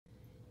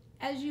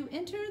As you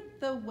enter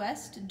the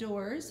west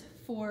doors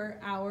for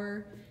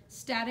our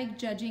static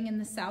judging in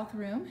the South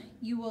Room,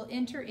 you will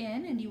enter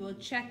in and you will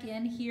check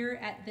in here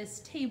at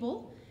this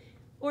table,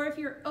 or if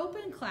you're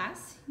open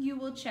class, you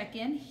will check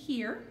in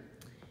here.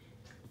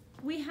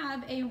 We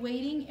have a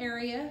waiting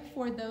area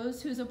for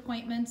those whose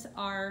appointments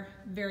are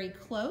very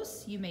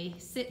close. You may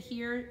sit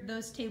here.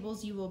 Those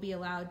tables you will be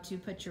allowed to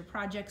put your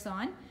projects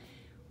on.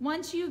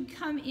 Once you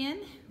come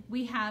in,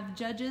 we have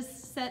judges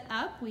set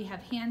up. We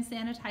have hand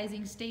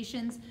sanitizing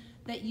stations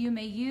that you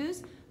may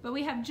use, but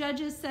we have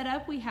judges set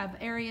up. We have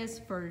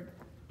areas for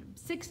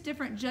 6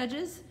 different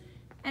judges,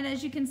 and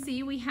as you can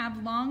see, we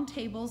have long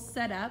tables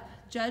set up.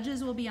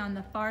 Judges will be on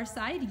the far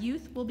side,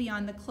 youth will be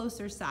on the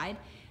closer side,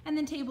 and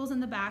then tables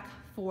in the back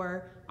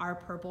for our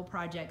purple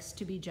projects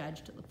to be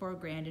judged for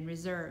Grand and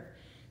Reserve.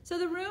 So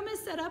the room is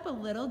set up a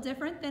little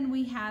different than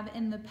we have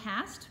in the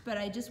past, but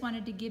I just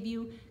wanted to give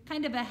you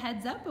kind of a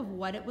heads up of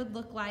what it would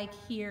look like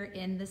here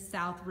in the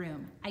South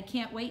Room. I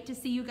can't wait to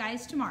see you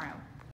guys tomorrow.